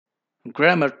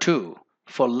Grammar 2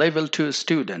 for Level 2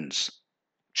 students.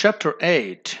 Chapter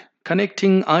 8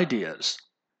 Connecting Ideas.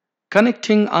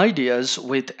 Connecting ideas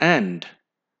with and.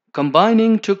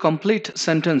 Combining to complete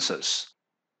sentences.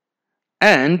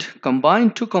 And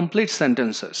combine to complete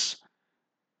sentences.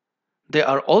 They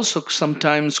are also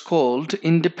sometimes called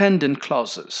independent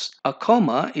clauses. A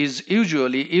comma is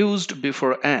usually used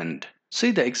before and.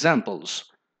 See the examples.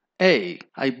 A.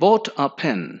 I bought a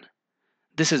pen.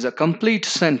 This is a complete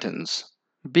sentence.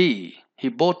 B. He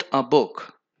bought a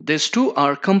book. These two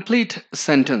are complete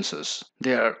sentences.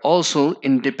 They are also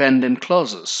independent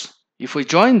clauses. If we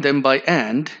join them by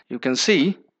and, you can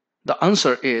see the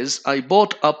answer is I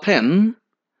bought a pen,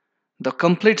 the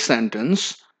complete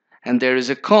sentence, and there is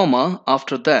a comma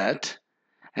after that,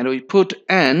 and we put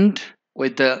and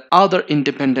with the other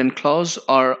independent clause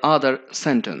or other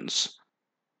sentence.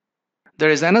 There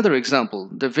is another example.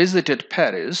 They visited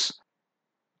Paris.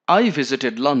 I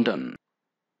visited London.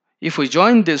 If we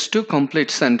join these two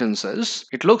complete sentences,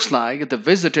 it looks like they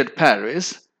visited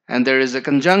Paris, and there is a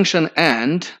conjunction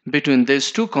and between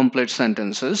these two complete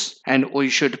sentences, and we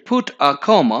should put a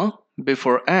comma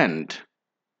before and.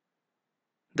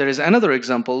 There is another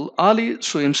example. Ali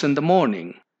swims in the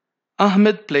morning.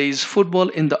 Ahmed plays football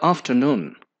in the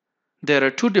afternoon. There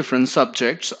are two different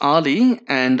subjects, Ali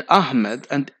and Ahmed,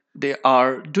 and they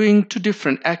are doing two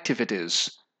different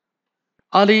activities.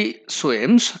 Ali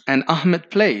swims and Ahmed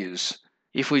plays.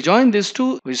 If we join these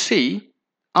two, we see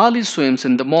Ali swims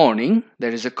in the morning.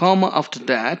 There is a comma after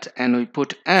that, and we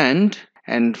put and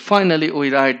finally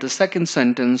we write the second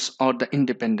sentence or the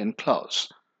independent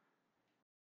clause.